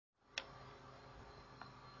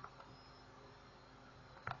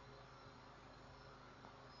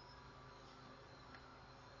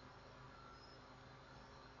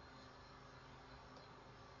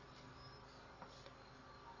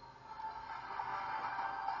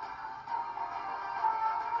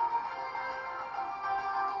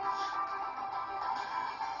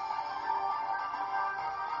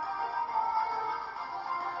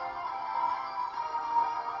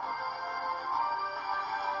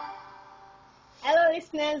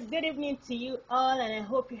listeners, good evening to you all, and I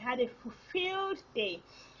hope you had a fulfilled day.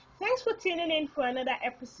 Thanks for tuning in for another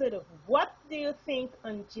episode of What Do You Think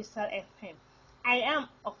on SENSUAL FM. I am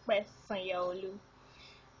Ope Sanyaolu.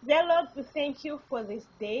 Dear Lord, we thank you for this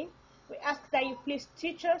day. We ask that you please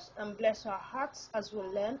teach us and bless our hearts as we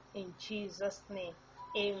learn in Jesus' name.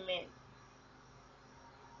 Amen.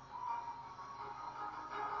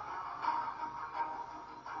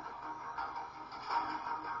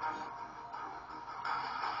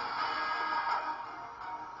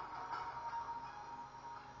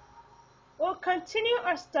 We'll continue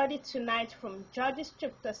our study tonight from Judges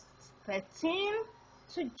chapter 13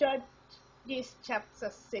 to Judges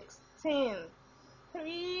chapter 16.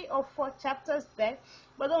 3 or 4 chapters there,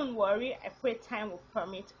 but don't worry, I pray time will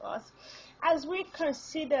permit us as we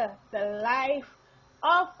consider the life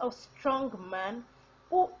of a strong man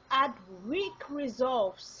who had weak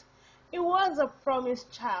resolves. He was a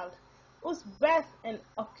promised child whose birth and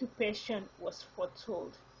occupation was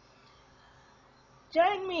foretold.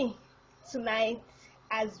 Join me tonight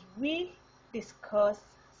as we discuss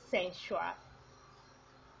sensual.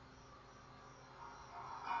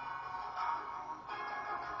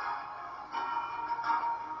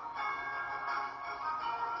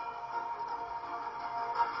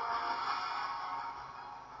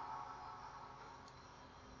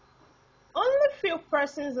 Only few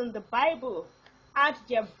persons in the Bible had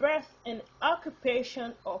their birth and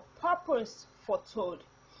occupation or purpose foretold.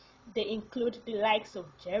 They include the likes of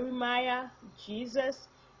Jeremiah, Jesus,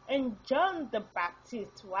 and John the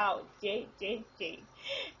Baptist. Wow, J.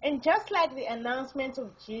 And just like the announcement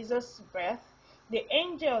of Jesus' birth, the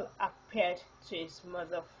angel appeared to his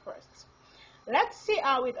mother first. Let's see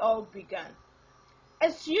how it all began.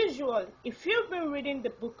 As usual, if you've been reading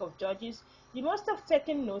the book of Judges, you must have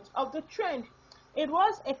taken note of the trend. It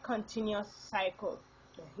was a continuous cycle.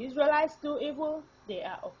 The Israelites do evil, they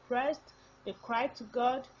are oppressed, they cry to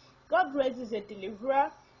God, God raises a deliverer,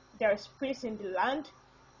 there is peace in the land,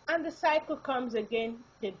 and the cycle comes again,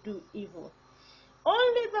 they do evil.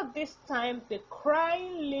 Only that this time the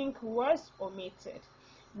crying link was omitted.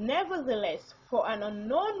 Nevertheless, for an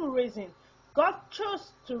unknown reason, God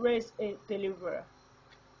chose to raise a deliverer.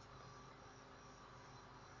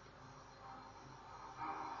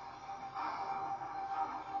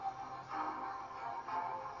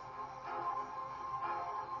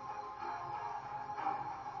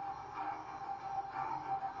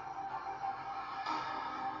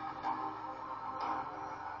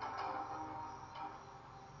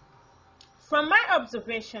 From my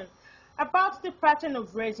observation about the pattern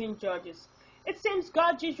of raising judges, it seems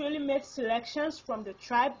God usually made selections from the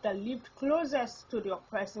tribe that lived closest to the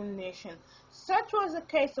oppressing nation. Such was the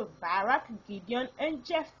case of Barak, Gideon, and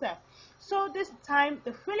Jephthah. So this time,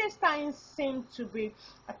 the Philistines seemed to be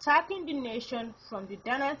attacking the nation from the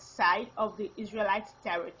Danite side of the Israelite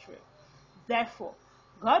territory. Therefore,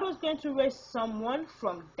 God was going to raise someone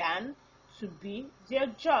from Dan to be their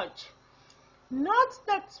judge. Note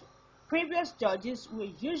that previous judges were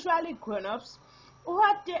usually grown-ups who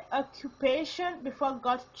had their occupation before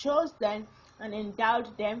God chose them and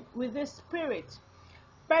endowed them with the Spirit.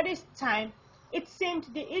 By this time, it seemed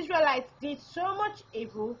the Israelites did so much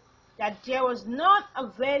evil that there was none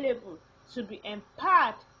available to be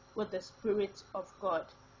empowered with the Spirit of God.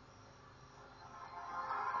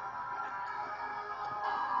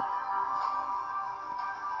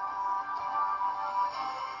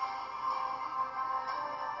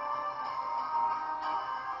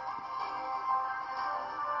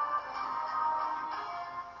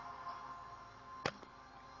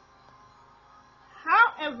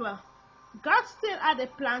 However, God still had a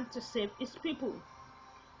plan to save his people.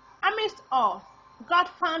 Amidst all, God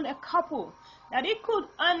found a couple that he could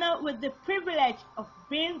honor with the privilege of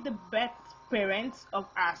being the birth parents of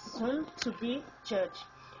our soon-to-be judge.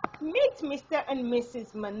 Meet Mr. and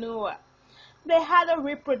Mrs. Manoah. They had a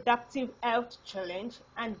reproductive health challenge,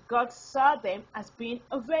 and God saw them as being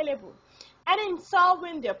available. And in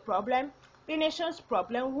solving their problem, the nation's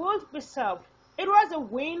problem would be solved. It was a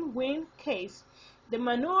win-win case. The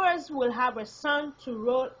Manoahs will have a son to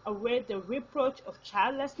roll away the reproach of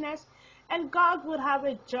childlessness, and God would have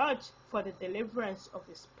a judge for the deliverance of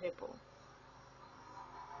his people.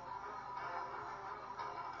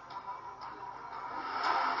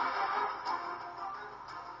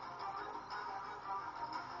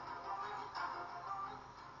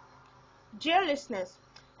 Dear listeners,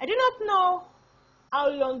 I do not know how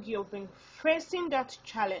long you've been facing that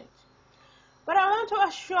challenge, but I want to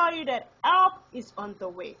assure you that help is on the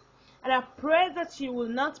way. And I pray that you will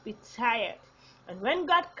not be tired. And when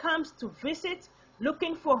God comes to visit,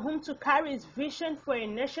 looking for whom to carry his vision for a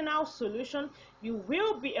national solution, you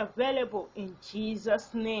will be available in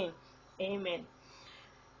Jesus' name. Amen.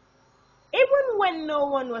 Even when no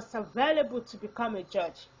one was available to become a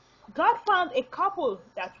judge, God found a couple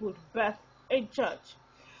that would birth a judge.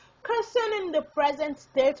 Concerning the present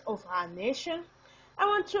state of our nation, I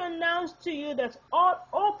want to announce to you that all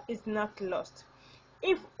hope is not lost.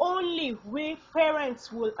 If only we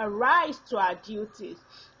parents will arise to our duties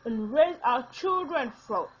and raise our children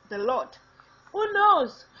for the Lord. Who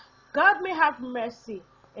knows? God may have mercy,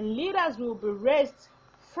 and leaders will be raised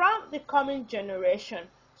from the coming generation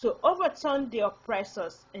to overturn the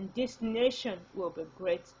oppressors, and this nation will be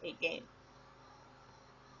great again.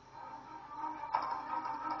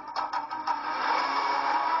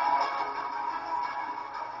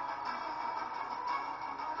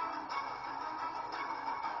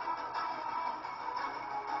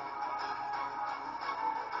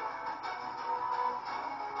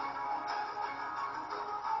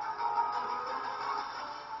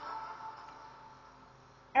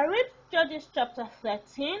 I read Judges chapter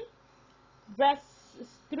 13, verses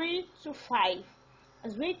 3 to 5,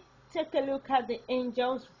 as we take a look at the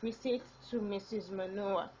angel's visit to Mrs.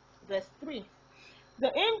 Manoah. Verse 3.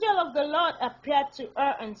 The angel of the Lord appeared to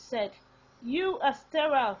her and said, "You are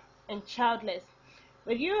sterile and childless,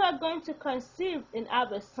 but you are going to conceive and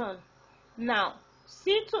have a son. Now,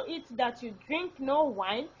 see to it that you drink no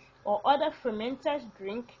wine or other fermented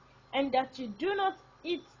drink, and that you do not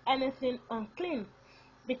eat anything unclean,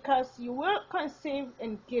 because you will conceive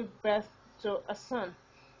and give birth to a son.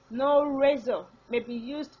 No razor may be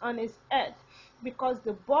used on his head, because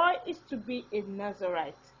the boy is to be a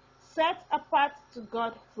Nazarite, set apart to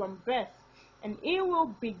God from birth, and he will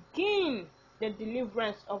begin the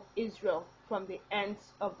deliverance of Israel from the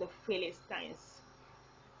hands of the Philistines."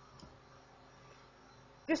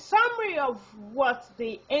 The summary of what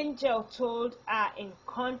the angel told her in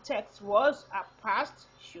context was her past,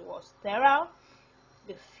 she was sterile;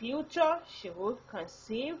 the future, she would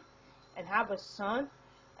conceive and have a son;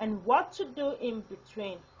 and what to do in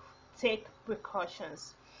between, take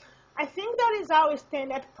precautions. I think that is how a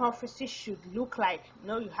standard prophecy should look like.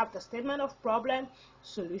 You have the statement of problem,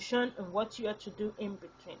 solution, and what you are to do in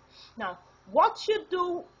between. Now, what you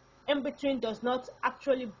do in between does not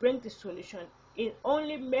actually bring the solution. It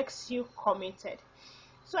only makes you committed.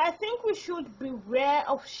 So I think we should beware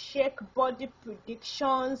of shake body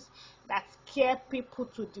predictions that scare people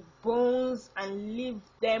to the bones and leave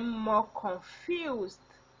them more confused.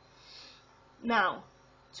 Now,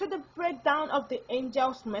 to the breakdown of the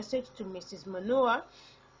angel's message to Mrs. Manoah,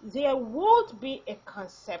 there would be a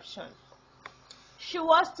conception. She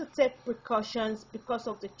was to take precautions because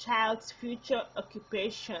of the child's future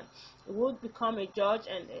occupation. He would become a judge,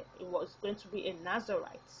 and it was going to be a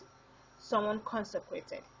Nazarite, someone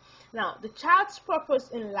consecrated. Now, the child's purpose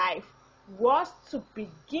in life was to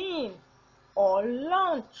begin or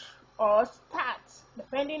launch or start,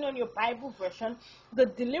 depending on your Bible version, the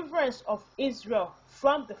deliverance of Israel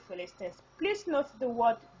from the Philistines. Please note the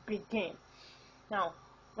word begin. Now,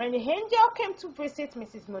 when the angel came to visit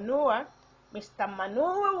Mrs. Manoah, Mr.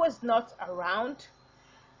 Manoah was not around,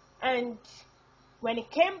 and when he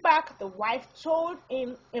came back, the wife told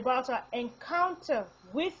him about her encounter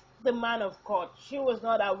with the man of God. She was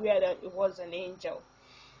not aware that it was an angel.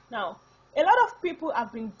 Now, a lot of people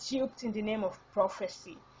have been duped in the name of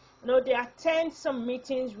prophecy. They attend some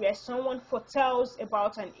meetings where someone foretells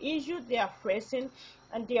about an issue they are facing,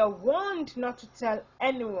 and they are warned not to tell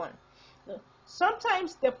anyone.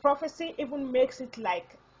 Sometimes the prophecy even makes it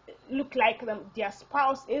look like their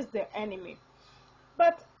spouse is the enemy.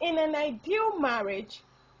 But in an ideal marriage,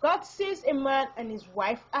 God sees a man and his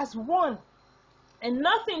wife as one, and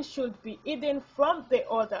nothing should be hidden from the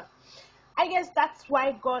other. I guess that's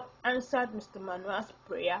why God answered Mr. Manoah's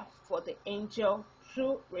prayer for the angel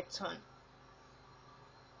to return.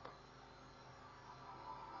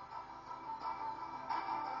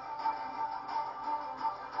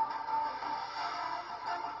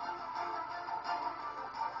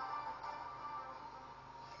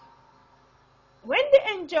 When the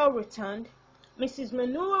angel returned, Mrs.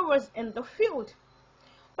 Manoah was in the field.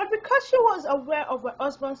 But because she was aware of her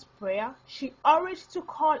husband's prayer, she hurried to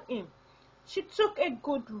call him. She took a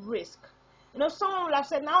good risk. Someone would have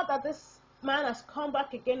said, now that this man has come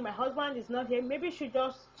back again, my husband is not here, maybe she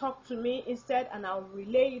just talk to me instead and I'll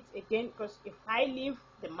relay it again, because if I leave,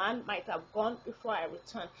 the man might have gone before I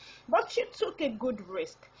return. But she took a good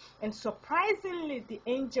risk, and surprisingly, the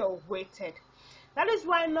angel waited. That is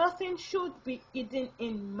why nothing should be hidden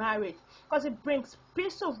in marriage, because it brings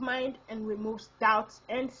peace of mind and removes doubts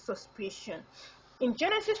and suspicion. In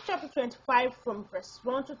Genesis chapter 25 from verse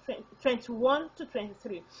 1 to 21 to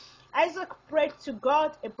 23, Isaac prayed to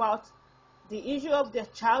God about the issue of their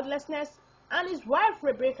childlessness, and his wife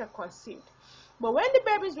Rebekah conceived. But when the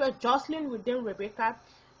babies were jostling within Rebekah,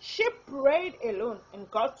 she prayed alone,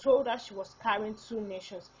 and God told her she was carrying two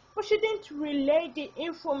nations. But she didn't relay the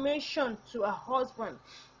information to her husband.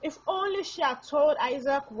 If only she had told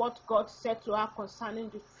Isaac what God said to her concerning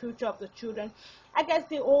the future of the children, I guess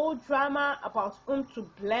the whole drama about whom to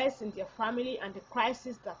bless in their family and the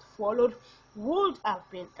crisis that followed would have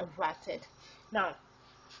been averted. Now,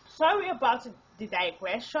 sorry about the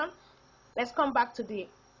digression. Let's come back to the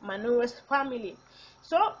Manoah's family.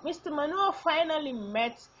 So, Mr. Manoah finally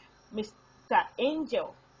met Mr.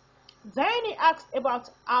 Angel. Then he asked about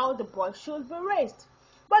how the boy should be raised.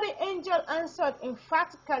 But the angel answered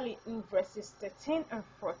emphatically in verses 13 and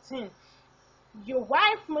 14, "Your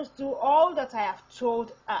wife must do all that I have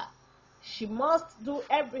told her. She must do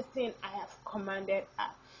everything I have commanded her."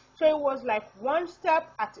 So it was like one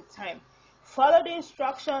step at a time. Follow the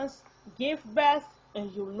instructions, give birth,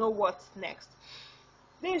 and you'll know what's next.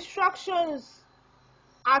 The instructions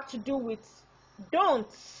had to do with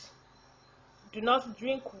don'ts. Do not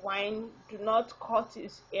drink wine, do not cut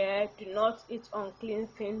his hair, do not eat unclean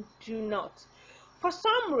things, do not. For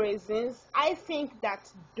some reasons, I think that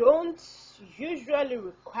don'ts usually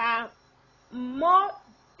require more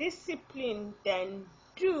discipline than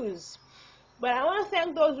do's. But I want to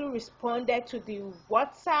thank those who responded to the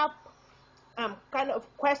WhatsApp kind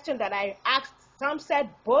of question that I asked. Some said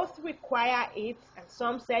both require it, and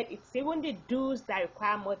some said it's even the do's that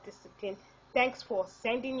require more discipline. Thanks for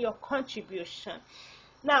sending your contribution.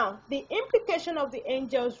 Now, the implication of the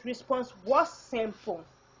angel's response was simple: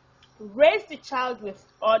 raise the child with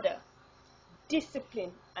order,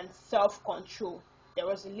 discipline, and self-control. There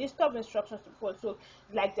was a list of instructions to follow. So,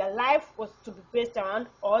 like their life was to be based around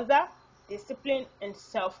order, discipline, and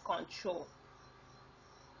self-control.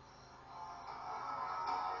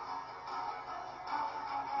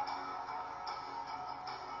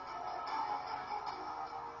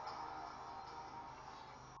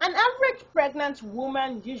 An average pregnant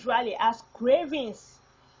woman usually has cravings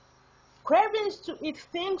to eat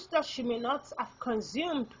things that she may not have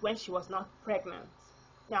consumed when she was not pregnant.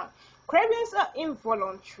 Now, cravings are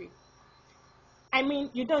involuntary. I mean,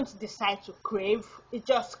 you don't decide to crave, it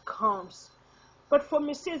just comes. But for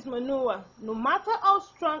Mrs. Manoah, no matter how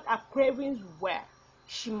strong her cravings were,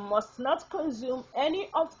 she must not consume any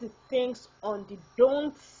of the things on the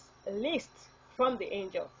don'ts list from the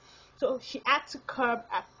angel. So she had to curb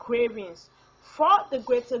her cravings for the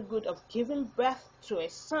greater good of giving birth to a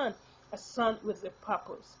son with a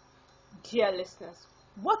purpose. Dear listeners,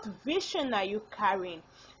 what vision are you carrying?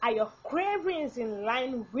 Are your cravings in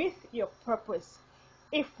line with your purpose?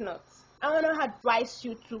 If not, I want to advise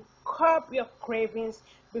you to curb your cravings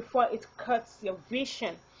before it cuts your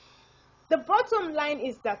vision. The bottom line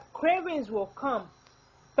is that cravings will come,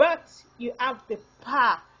 but you have the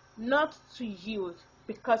power not to yield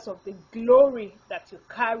because of the glory that you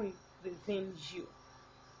carry within you.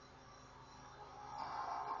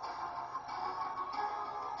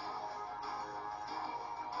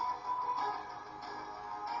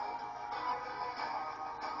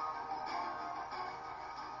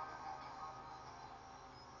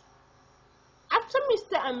 After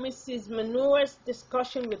Mr. and Mrs. Manoah's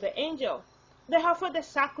discussion with the angel, they offered a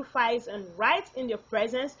sacrifice, and right in their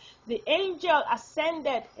presence, the angel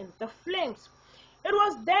ascended in the flames. It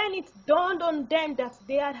was then it dawned on them that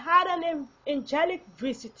they had had an angelic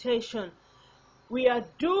visitation. "We are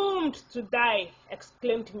doomed to die,"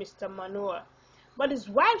 exclaimed Mr. Manoah. But his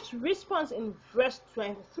wife's response in verse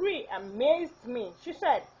 23 amazed me. She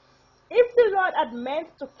said, "If the Lord had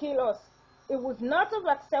meant to kill us, he would not have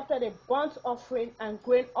accepted a burnt offering and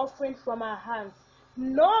grain offering from our hands,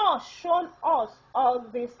 nor shown us all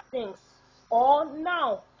these things, or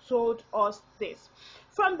now told us this."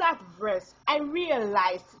 From that verse, I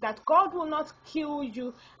realized that God will not kill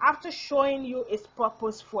you after showing you his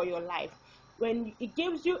purpose for your life. When he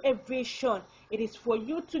gives you a vision, it is for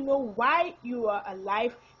you to know why you are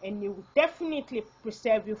alive, and he will definitely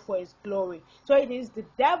preserve you for his glory. So it is the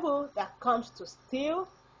devil that comes to steal,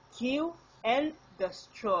 kill, and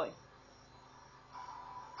destroy.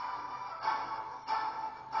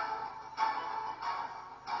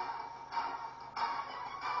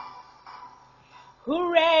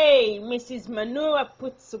 Hooray! Mrs. Manoah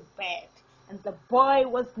put to bed, and the boy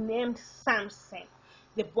was named Samson.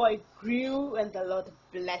 The boy grew, and the Lord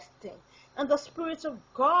blessed him, and the Spirit of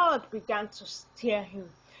God began to stir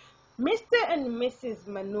him. Mr. and Mrs.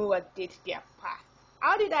 Manoah did their part.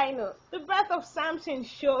 How did I know? The birth of Samson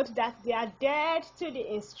showed that they adhered to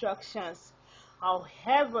the instructions.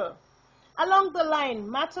 However, along the line,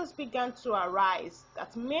 matters began to arise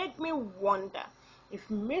that made me wonder if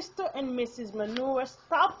Mr. and Mrs. Manure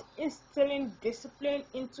stopped instilling discipline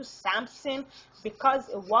into Samson because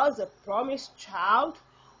it was a promised child,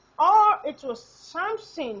 or it was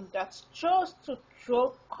Samson that chose to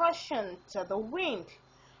throw caution to the wind.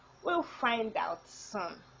 We'll find out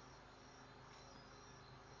soon.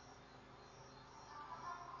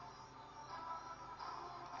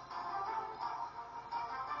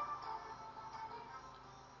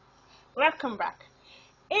 Welcome back.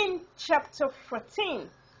 In chapter 14,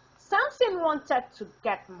 Samson wanted to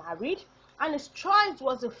get married, and his choice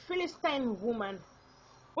was a Philistine woman,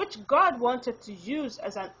 which God wanted to use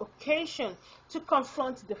as an occasion to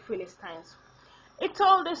confront the Philistines. He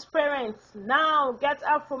told his parents, "Now get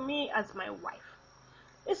her for me as my wife."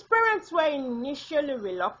 His parents were initially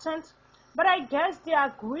reluctant, but I guess they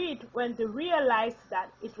agreed when they realized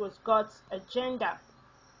that it was God's agenda.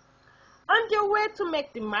 On their way to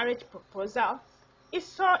make the marriage proposal, he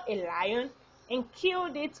saw a lion and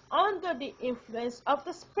killed it under the influence of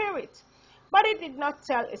the spirit, but he did not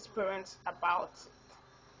tell his parents about it.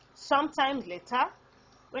 Sometime later,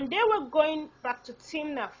 when they were going back to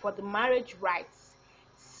Timnah for the marriage rites,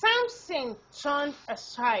 Samson turned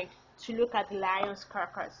aside to look at the lion's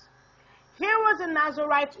carcass. Here was a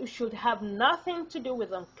Nazarite who should have nothing to do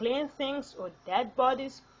with unclean things or dead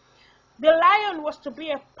bodies. The lion was to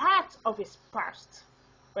be a part of his past,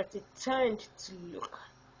 but he turned to look.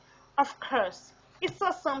 Of course, he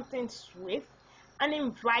saw something sweet and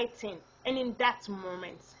inviting, and in that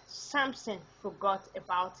moment, Samson forgot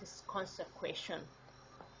about his consecration.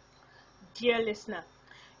 Dear listener,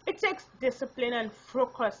 it takes discipline and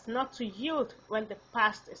focus not to yield when the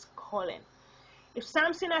past is calling. If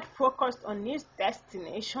Samson had focused on his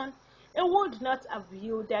destination, he would not have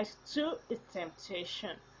yielded to the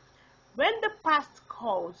temptation. When the past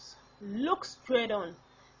calls, look straight on.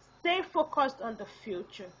 Stay focused on the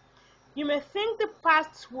future. You may think the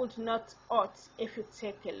past would not hurt if you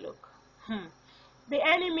take a look. The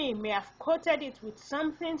enemy may have coated it with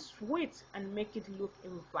something sweet and make it look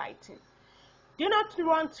inviting. Do not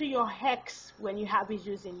run to your ex when you have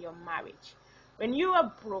issues in your marriage. When you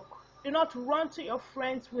are broke, do not run to your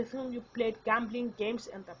friends with whom you played gambling games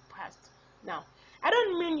in the past. Now, I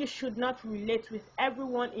don't mean you should not relate with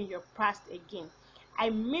everyone in your past again.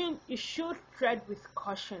 I mean you should tread with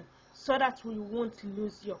caution so that we won't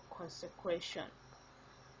lose your consecration.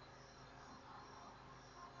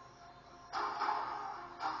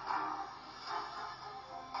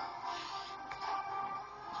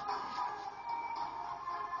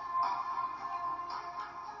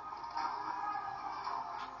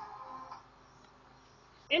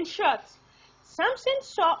 In short, Samson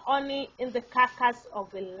saw honey in the carcass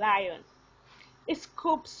of a lion. He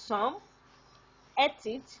scooped some, ate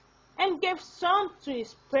it, and gave some to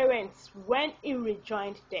his parents when he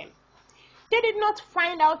rejoined them. They did not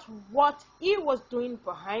find out what he was doing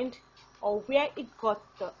behind or where he got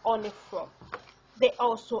the honey from. They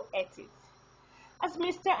also ate it. As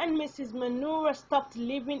Mr. and Mrs. Manure stopped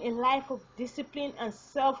living a life of discipline and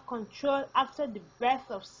self-control after the birth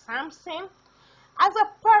of Samson, as a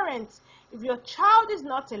parent, if your child is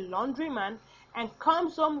not a laundryman and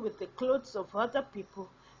comes home with the clothes of other people,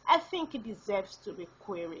 I think he deserves to be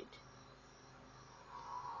queried.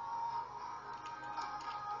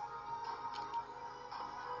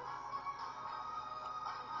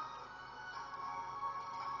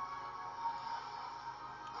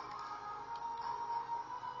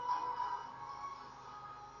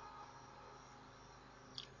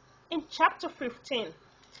 In chapter 15,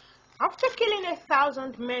 after killing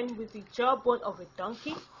 1,000 men with the jawbone of a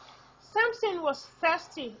donkey, Samson was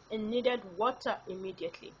thirsty and needed water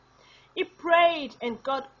immediately. He prayed and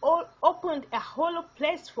God opened a hollow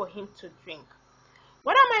place for him to drink.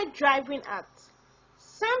 What am I driving at?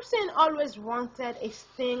 Samson always wanted his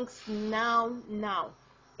things now.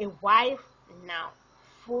 A wife now.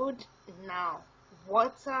 Food now.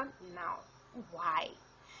 Water now. Why?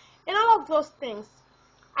 In all of those things,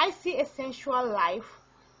 I see a sensual life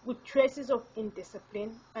with traces of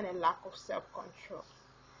indiscipline and a lack of self-control.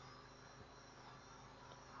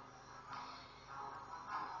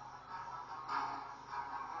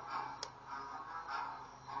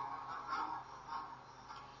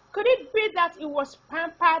 Could it be that he was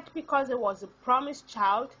pampered because he was a promised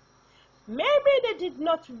child? Maybe they did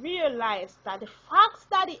not realize that the fact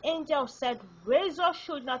that the angel said razor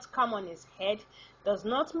should not come on his head does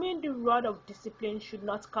not mean the rod of discipline should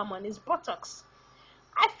not come on his buttocks.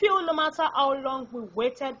 I feel no matter how long we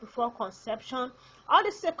waited before conception, all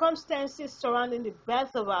the circumstances surrounding the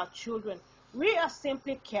birth of our children, we are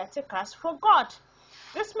simply caretakers for God.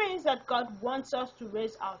 This means that God wants us to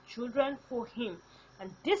raise our children for Him,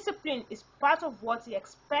 and discipline is part of what He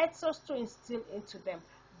expects us to instill into them,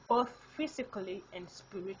 both physically and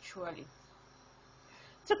spiritually.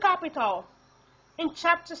 To cap it all, in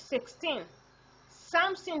chapter 16,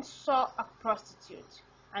 Samson saw a prostitute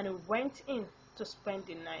and he went in to spend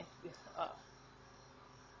the night with her.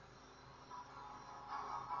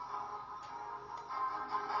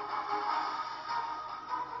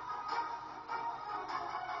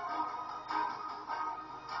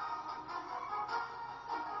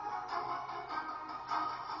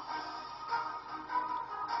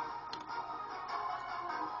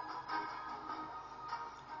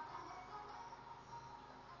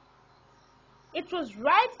 It was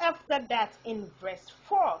right after that in verse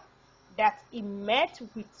 4 that he met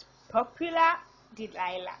with popular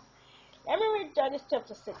Delilah. Let me read Judges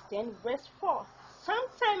chapter 16, verse 4.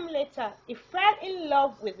 Sometime later, he fell in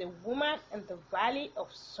love with a woman in the valley of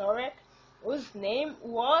Sorek, whose name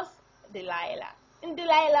was Delilah. And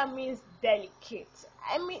Delilah means delicate.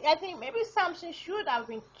 I think maybe Samson should have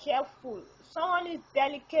been careful. Someone is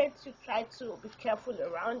delicate, you try to be careful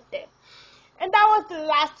around them. And that was the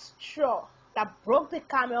last straw that broke the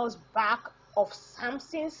camel's back of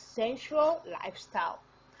Samson's sensual lifestyle.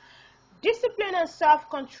 Discipline and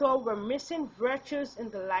self-control were missing virtues in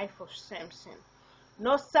the life of Samson.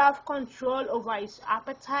 No self-control over his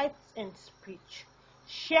appetites and speech.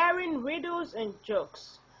 Sharing riddles and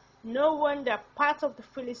jokes. No wonder part of the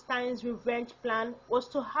Philistines' revenge plan was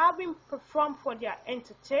to have him perform for their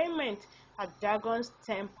entertainment at Dagon's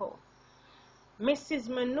temple. Mrs.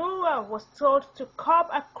 Manoah was told to curb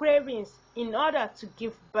her cravings in order to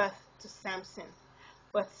give birth to Samson.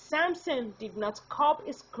 But Samson did not curb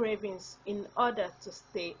his cravings in order to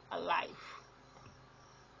stay alive.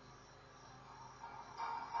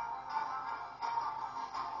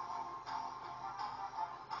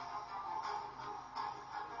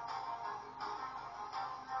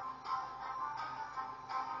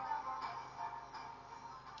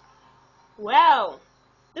 Well,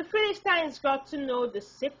 the Philistines got to know the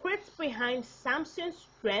secrets behind Samson's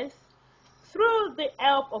strength through the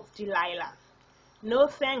help of Delilah. No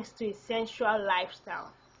thanks to his sensual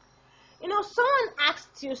lifestyle. Someone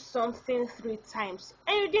asked you something 3 times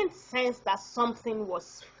and you didn't sense that something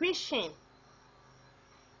was fishing.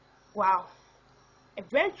 Wow.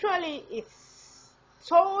 Eventually, it's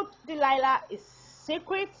told Delilah his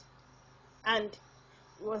secret, and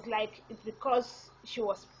it was like it's because she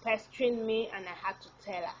was pestering me and I had to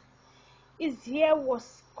tell her. His hair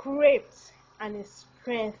was scraped and his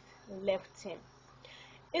strength left him.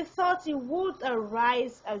 He thought he would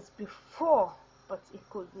arise as before, but he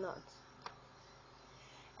could not.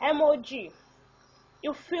 Emoji,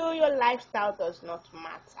 you feel your lifestyle does not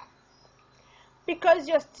matter because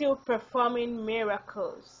you're still performing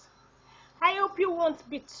miracles. I hope you won't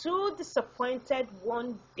be too disappointed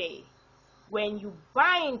one day when you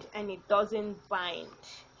bind and it doesn't bind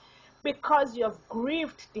because you have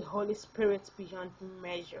grieved the Holy Spirit beyond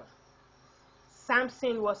measure.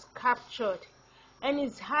 Samson was captured and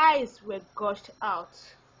his eyes were gushed out.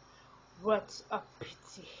 What a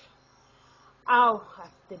pity! How had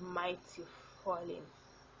the mighty fallen?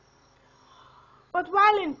 But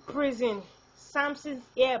while in prison, Samson's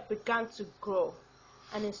hair began to grow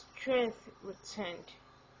and his strength returned,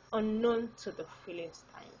 unknown to the Philistines.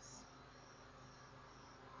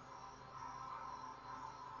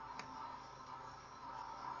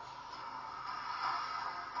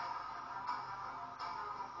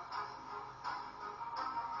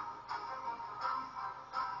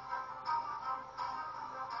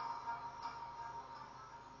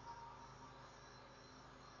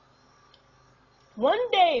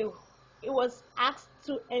 One day, he was asked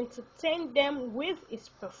to entertain them with his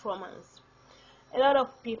performance. A lot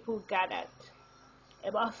of people gathered,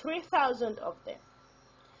 about 3,000 of them.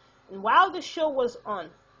 And while the show was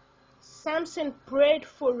on, Samson prayed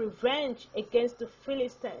for revenge against the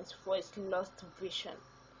Philistines for his lost vision.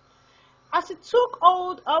 As he took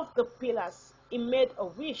hold of the pillars, he made a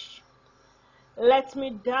wish. Let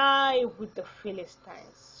me die with the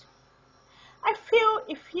Philistines. I feel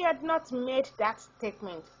if he had not made that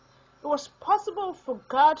statement, it was possible for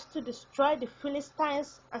God to destroy the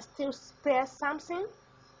Philistines and still spare Samson.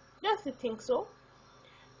 Don't you think so?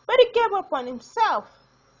 But he gave up on himself.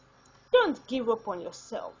 Don't give up on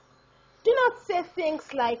yourself. Do not say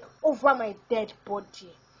things like, over my dead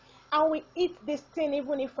body. I will eat this thing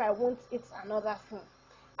even if I won't eat another thing.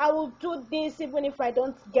 I will do this even if I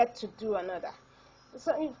don't get to do another.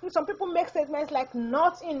 So some people make statements like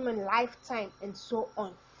 "not in my lifetime" and so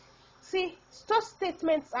on. See, such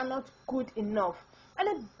statements are not good enough, and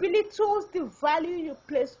it belittles the value you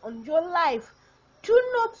place on your life. Do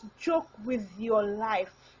not joke with your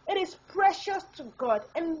life. It is precious to God,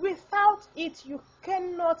 and without it, you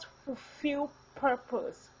cannot fulfill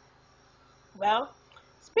purpose. Well,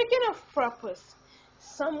 speaking of purpose,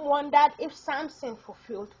 some wondered if Samson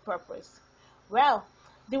fulfilled purpose. Well,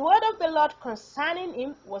 the word of the Lord concerning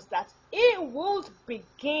him was that he would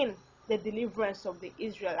begin the deliverance of the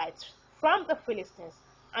Israelites from the Philistines,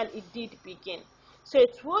 and it did begin. So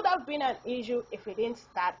it would have been an issue if it didn't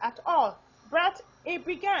start at all, but it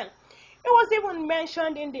began. It was even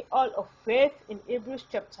mentioned in the Hall of Faith in Hebrews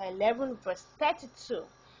chapter 11, verse 32.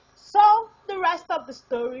 So the rest of the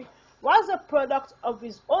story was a product of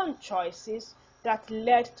his own choices that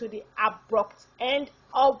led to the abrupt end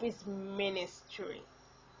of his ministry.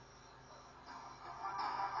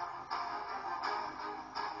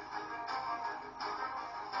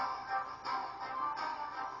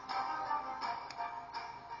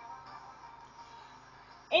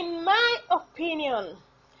 In my opinion,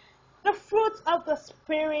 the fruit of the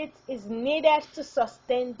Spirit is needed to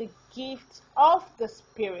sustain the gift of the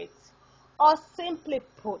Spirit. Or simply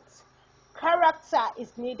put, character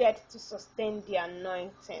is needed to sustain the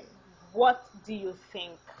anointing. What do you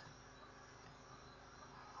think?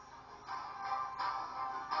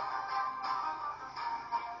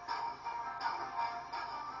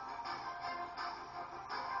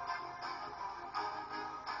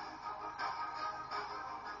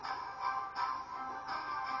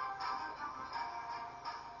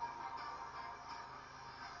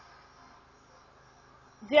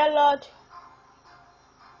 Dear Lord,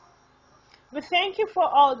 we thank you for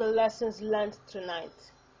all the lessons learned tonight.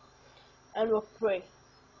 And we pray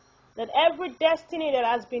that every destiny that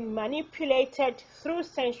has been manipulated through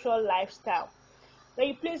sensual lifestyle, that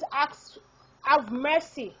you please have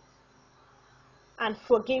mercy and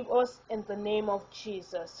forgive us in the name of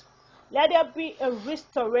Jesus. Let there be a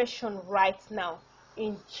restoration right now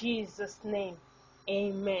in Jesus' name.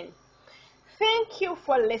 Amen. Thank you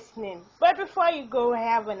for listening. But before you go, I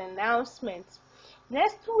have an announcement.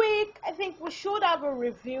 Next week, I think we should have a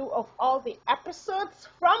review of all the episodes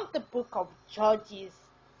from the book of Judges.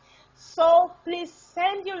 So please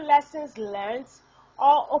send your lessons learned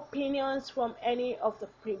or opinions from any of the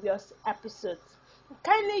previous episodes.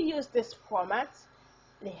 Kindly use this format: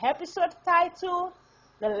 the episode title,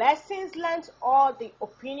 the lessons learned, or the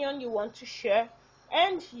opinion you want to share,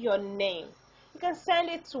 and your name. You can send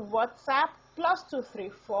it to WhatsApp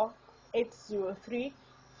 +234 803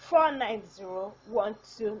 490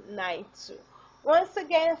 1292. Once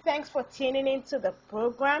again, thanks for tuning into the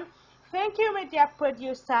program. Thank you, media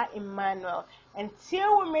producer Emmanuel.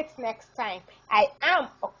 Until we meet next time, I am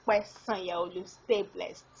Ope Sanyaolu. Stay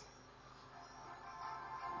blessed.